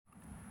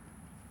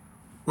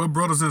Well,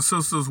 brothers and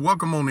sisters,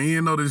 welcome on the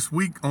end of this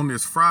week on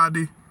this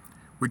Friday.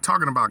 We're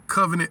talking about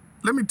covenant.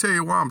 Let me tell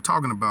you why I'm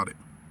talking about it.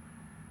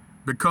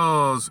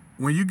 Because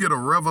when you get a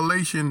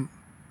revelation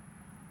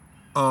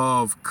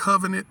of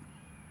covenant,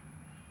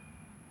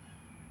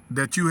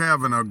 that you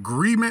have an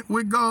agreement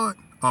with God,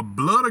 a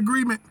blood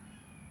agreement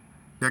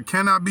that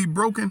cannot be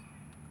broken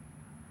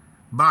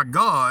by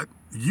God,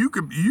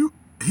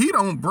 he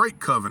don't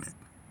break covenant.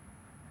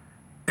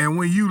 And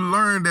when you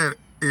learn that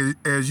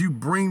as you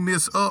bring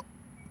this up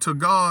to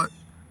God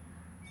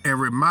and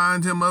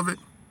remind him of it,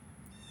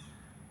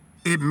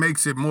 it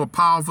makes it more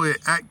powerful. It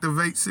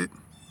activates it.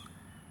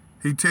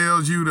 He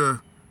tells you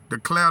to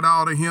declare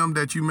out of him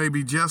that you may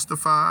be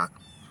justified.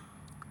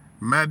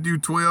 Matthew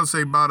 12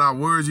 say, by thy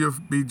words you'll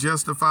be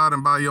justified,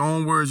 and by your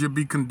own words you'll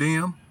be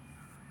condemned.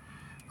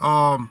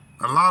 A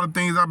lot of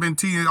things I've been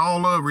teaching,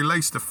 all of it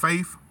relates to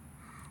faith.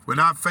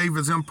 Without faith,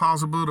 it's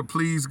impossible to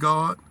please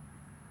God.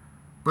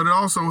 But it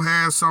also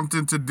has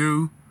something to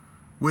do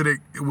with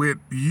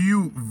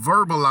you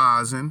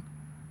verbalizing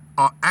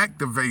or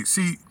activate.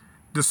 See,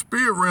 the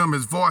spirit realm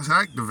is voice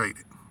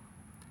activated.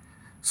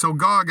 So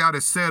God got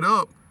it set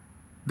up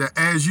that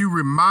as you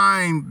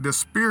remind the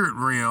spirit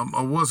realm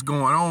of what's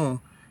going on,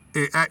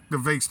 it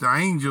activates the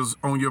angels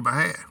on your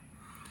behalf.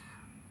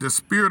 The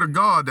Spirit of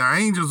God, the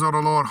angels of the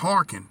Lord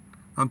hearken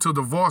unto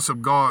the voice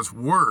of God's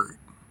word.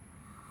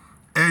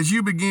 As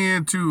you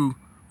begin to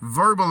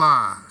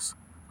verbalize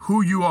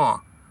who you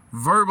are,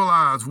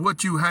 verbalize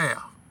what you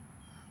have,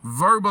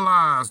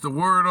 verbalize the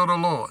word of the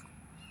Lord,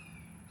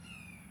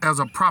 as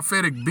a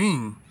prophetic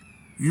being,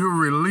 you're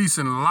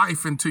releasing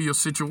life into your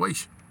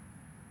situation.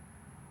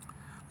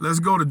 Let's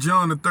go to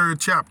John, the 3rd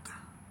chapter.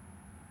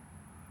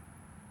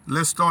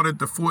 Let's start at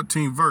the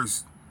 14th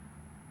verse.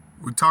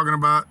 We're talking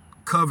about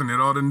covenant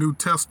or the New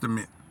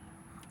Testament.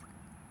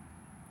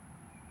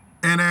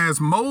 And as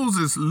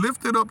Moses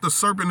lifted up the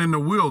serpent in the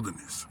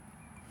wilderness,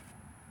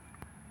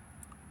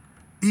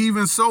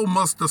 even so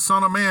must the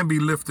Son of Man be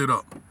lifted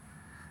up.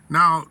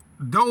 Now,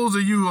 those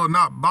of you who are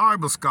not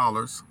Bible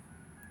scholars,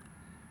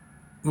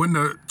 when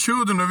the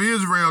children of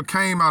Israel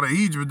came out of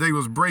Egypt, they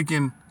was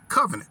breaking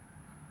covenant.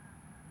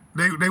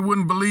 They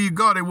wouldn't believe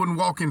God. They wouldn't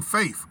walk in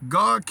faith.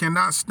 God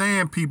cannot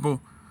stand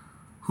people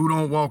who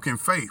don't walk in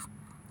faith.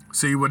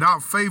 See,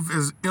 without faith,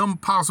 it's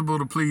impossible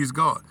to please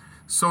God.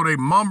 So they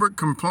mumbled,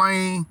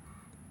 complained,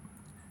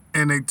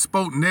 and they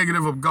spoke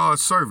negative of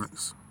God's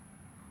servants.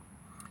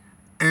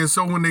 And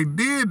so when they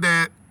did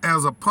that,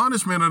 as a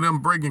punishment of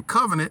them breaking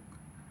covenant,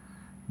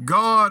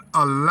 God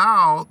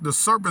allowed the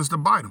serpents to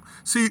bite them.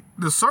 See,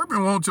 the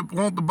serpent want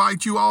to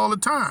bite you all the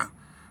time,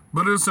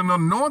 but it's an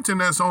anointing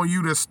that's on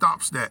you that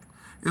stops that.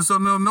 It's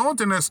an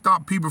anointing that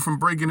stops people from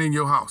breaking in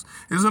your house.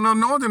 It's an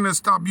anointing that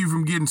stops you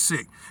from getting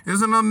sick.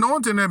 It's an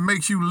anointing that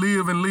makes you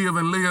live and live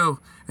and live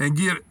and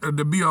get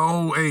to be an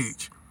old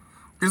age.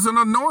 It's an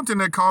anointing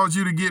that causes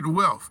you to get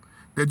wealth,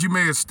 that you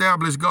may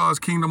establish God's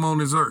kingdom on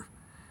this earth.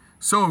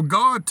 So if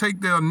God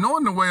take the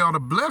anointing away or the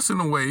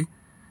blessing away,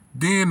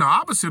 then the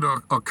opposite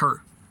will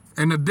occur.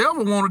 And the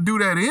devil want to do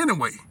that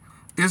anyway.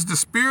 It's the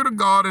Spirit of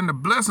God and the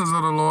blessings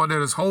of the Lord that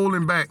is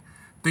holding back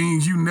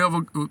things you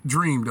never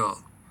dreamed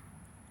of.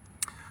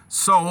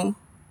 So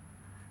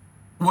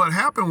what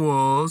happened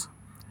was,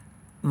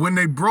 when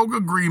they broke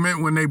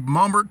agreement, when they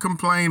murmured,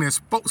 complained, and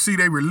spoke, see,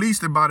 they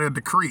released it by their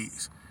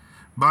decrees.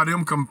 By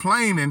them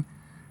complaining,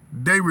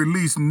 they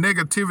released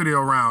negativity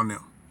around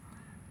them.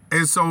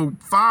 And so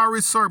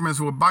fiery serpents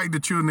would bite the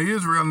children of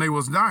Israel, and they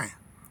was dying.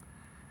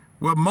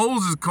 Well,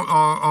 Moses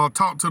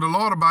talked to the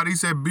Lord about it. He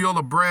said, build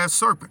a brass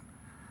serpent.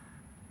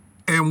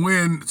 And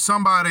when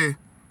somebody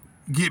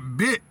get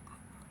bit,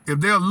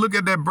 if they'll look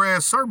at that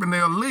brass serpent,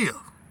 they'll live.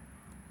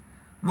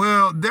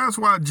 Well, that's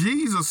why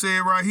Jesus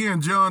said right here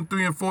in John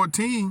 3 and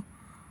 14,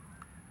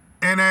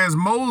 and as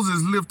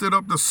Moses lifted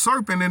up the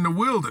serpent in the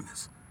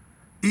wilderness,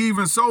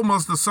 even so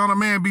must the Son of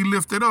Man be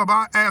lifted up.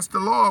 I asked the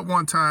Lord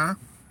one time,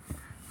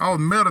 I was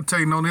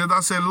meditating on this.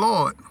 I said,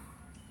 Lord,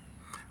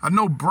 I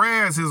know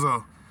brass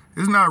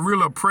it's not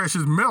really a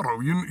precious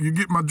metal. You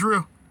get my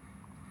drift?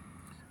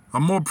 A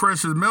more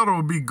precious metal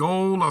would be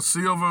gold or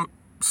silver,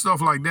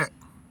 stuff like that.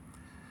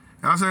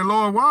 And I said,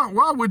 Lord,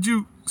 why would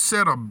you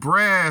set a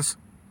brass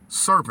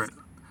serpent,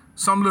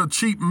 some little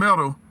cheap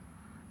metal,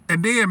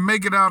 and then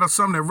make it out of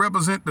something that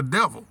represent the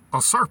devil,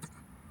 a serpent,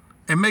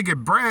 and make it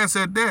brass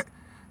at that?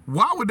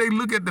 Why would they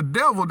look at the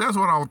devil? That's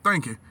what I was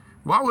thinking.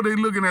 Why would they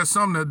looking at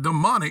something that's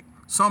demonic,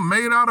 something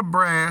made out of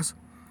brass,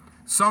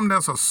 something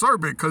that's a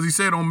serpent, because he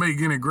said don't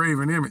make any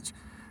graven image.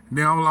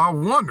 Then I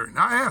was wondering.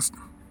 I asked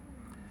him.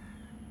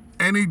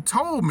 And he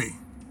told me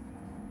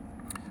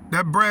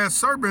that brass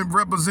serpent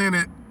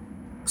represented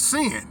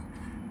sin,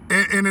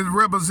 and it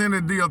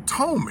represented the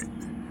atonement.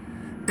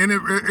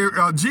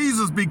 And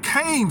Jesus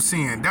became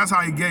sin. That's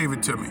how he gave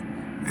it to me.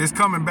 It's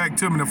coming back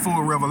to me in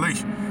full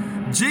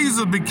revelation.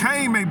 Jesus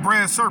became a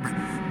brass serpent.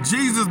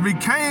 Jesus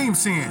became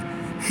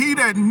sin. He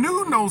that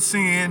knew no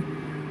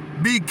sin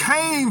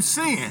became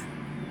sin,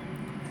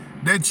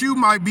 that you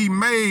might be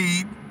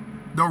made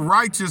the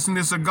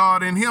righteousness of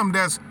God in him.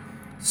 That's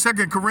 2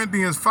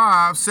 Corinthians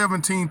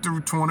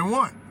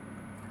 5:17-21.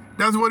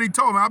 That's what he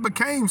told me. I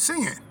became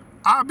sin.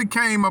 I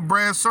became a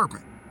brass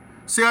serpent.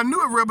 See, I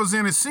knew it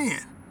represented sin.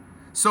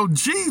 So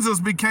Jesus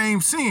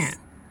became sin.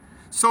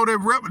 So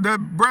that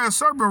brass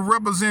serpent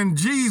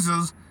represents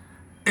Jesus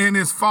in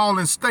his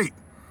fallen state.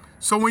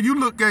 So when you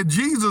look at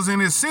Jesus in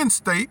his sin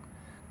state,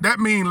 that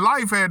means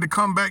life had to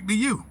come back to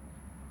you.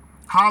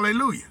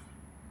 Hallelujah.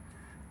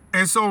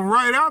 And so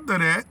right after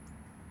that,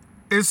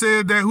 it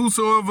said that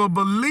whosoever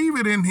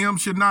believeth in him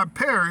should not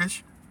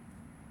perish,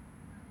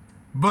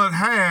 but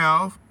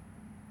have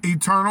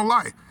eternal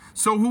life.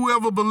 So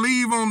whoever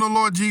believe on the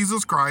Lord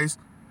Jesus Christ,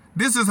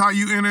 this is how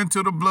you enter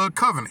into the blood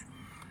covenant.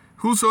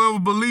 Whosoever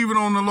believeth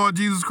on the Lord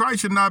Jesus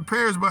Christ should not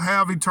perish, but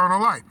have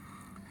eternal life.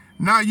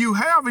 Now you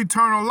have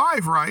eternal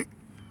life, right?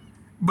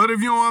 But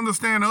if you don't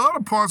understand the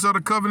other parts of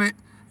the covenant,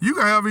 you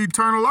can have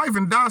eternal life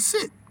and die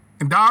sick,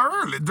 and die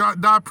early,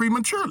 die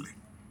prematurely.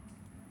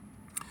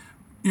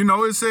 You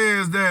know, it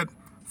says that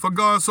for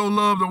God so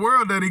loved the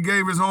world that he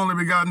gave his only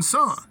begotten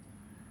son,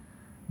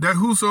 that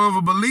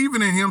whosoever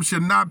believeth in him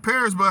should not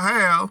perish but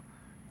have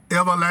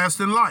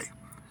everlasting life.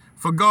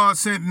 For God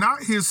sent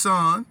not his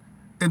son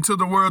into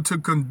the world to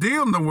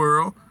condemn the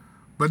world,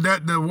 but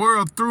that the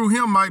world through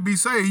him might be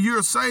saved.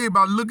 You're saved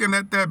by looking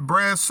at that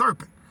brass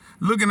serpent,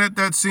 looking at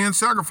that sin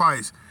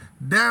sacrifice.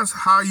 That's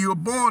how you're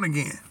born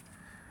again.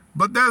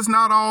 But that's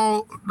not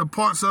all the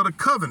parts of the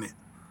covenant.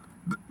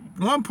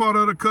 One part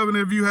of the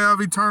covenant, if you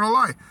have eternal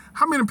life.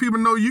 How many people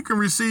know you can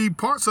receive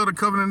parts of the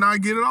covenant and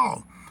not get it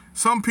all?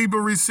 Some people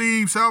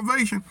receive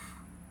salvation.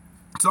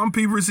 Some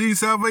people receive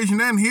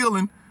salvation and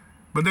healing,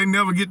 but they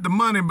never get the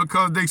money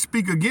because they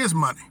speak against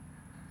money.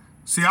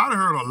 See, I've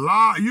heard a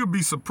lot. You'll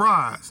be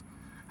surprised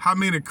how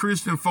many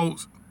Christian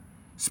folks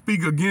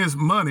speak against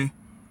money,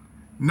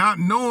 not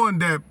knowing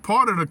that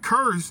part of the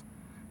curse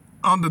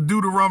under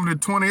Deuteronomy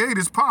 28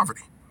 is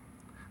poverty.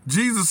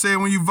 Jesus said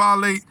when you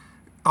violate,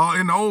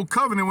 in the old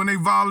covenant, when they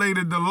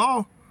violated the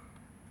law,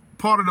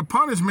 part of the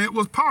punishment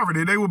was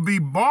poverty. They would be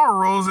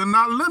borrowers and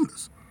not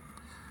lenders.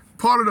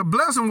 Part of the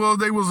blessing was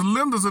they was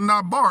lenders and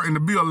not borrowers. And to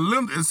be a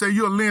lender, and say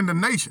you'll lend a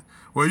nation.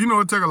 Well, you know,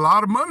 it takes a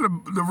lot of money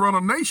to run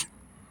a nation.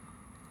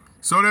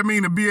 So that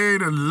means to be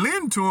able to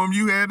lend to them,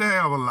 you had to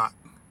have a lot.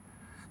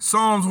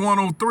 Psalms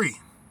 103,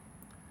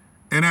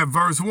 and at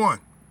verse 1,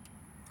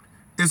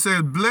 it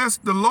says, bless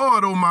the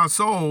Lord, O my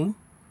soul,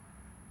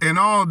 and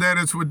all that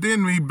is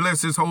within me,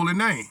 bless his holy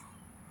name.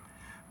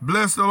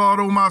 Bless the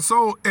Lord, O my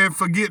soul, and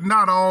forget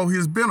not all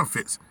his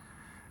benefits.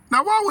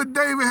 Now, why would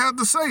David have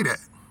to say that?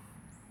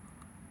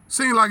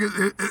 Seems like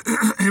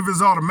if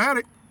it's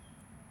automatic.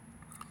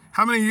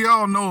 How many of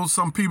y'all know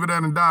some people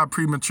that have died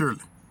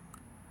prematurely?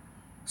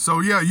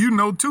 So, yeah, you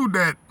know, too,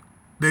 that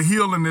the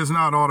healing is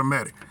not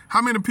automatic.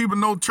 How many people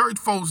know church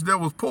folks that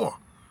was poor,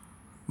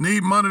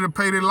 need money to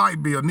pay their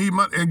light bill, need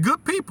money, and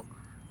good people?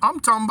 I'm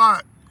talking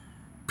about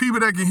people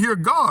that can hear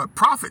God,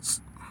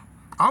 prophets.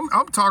 I'm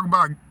talking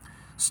about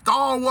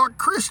stalwart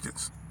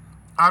Christians.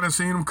 I done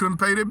seen them couldn't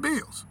pay their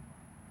bills.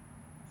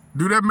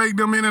 Do that make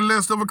them any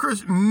less of a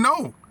Christian?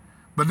 No,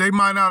 but they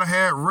might not have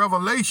had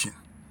revelation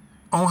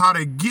on how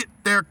to get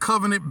their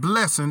covenant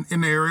blessing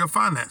in the area of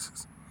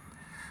finances.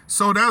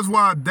 So that's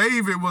why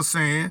David was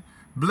saying,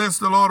 bless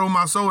the Lord, O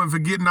my soul, and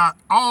forget not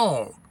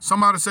all.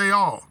 Somebody say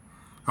all.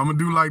 I'm going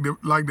to do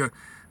like the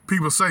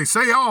people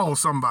say all,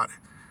 somebody.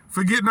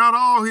 Forget not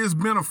all his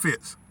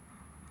benefits.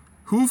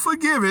 Who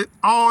forgiveth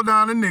all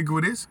thine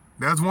iniquities.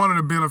 That's one of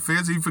the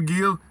benefits. He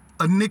forgives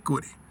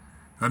iniquity.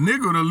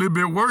 Iniquity a little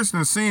bit worse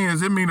than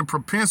sins. It means a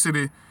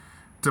propensity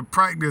to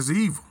practice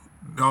evil,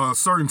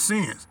 certain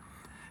sins.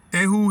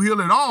 And who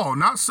healeth all,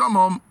 not some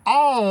of them,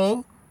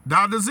 all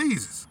thy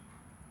diseases.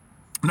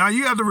 Now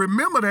you have to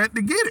remember that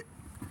to get it.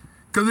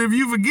 Because if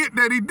you forget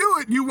that he do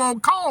it, you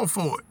won't call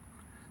for it.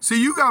 See,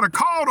 you got to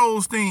call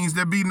those things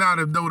that be not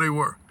as though they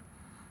were.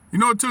 You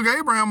know, it took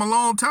Abraham a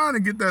long time to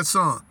get that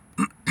son.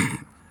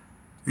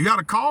 You got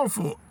to call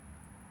for it.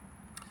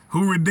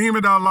 Who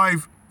redeemed our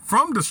life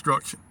from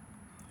destruction.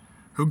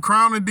 Who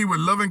crowned thee with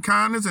loving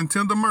kindness and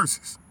tender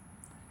mercies.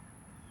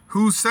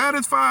 Who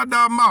satisfied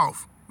thy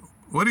mouth.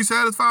 What he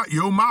satisfied?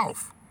 Your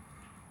mouth.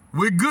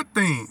 With good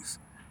things.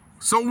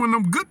 So when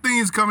them good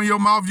things come in your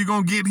mouth, you're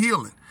going to get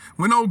healing.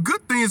 When those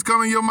good things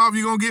come in your mouth,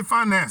 you're going to get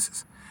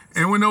finances.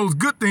 And when those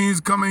good things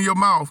come in your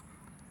mouth,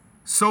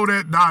 so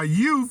that thy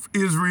youth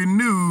is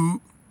renewed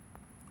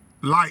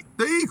like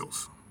the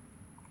eagles.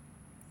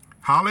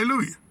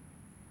 Hallelujah.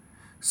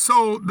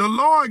 So the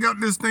Lord got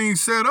this thing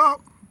set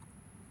up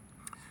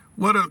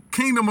where the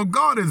kingdom of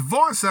God is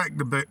voice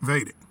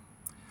activated.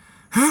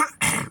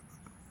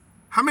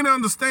 How many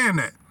understand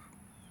that?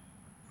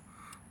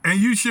 And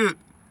you should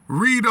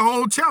read the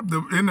whole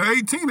chapter. In the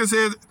 18,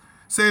 it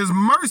says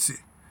mercy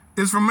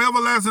is from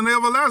everlasting to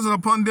everlasting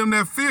upon them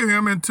that fear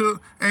him,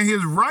 and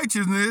his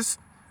righteousness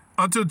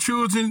unto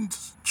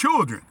children's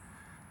children,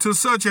 to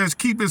such as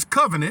keep his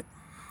covenant,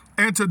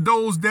 and to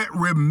those that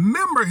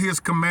remember his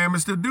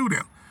commandments to do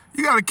them.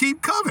 You got to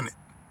keep covenant.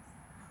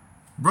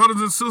 Brothers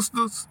and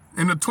sisters,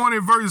 in the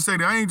 20th verse, say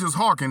the angels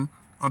hearken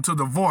unto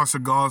the voice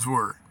of God's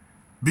word.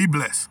 Be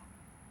blessed.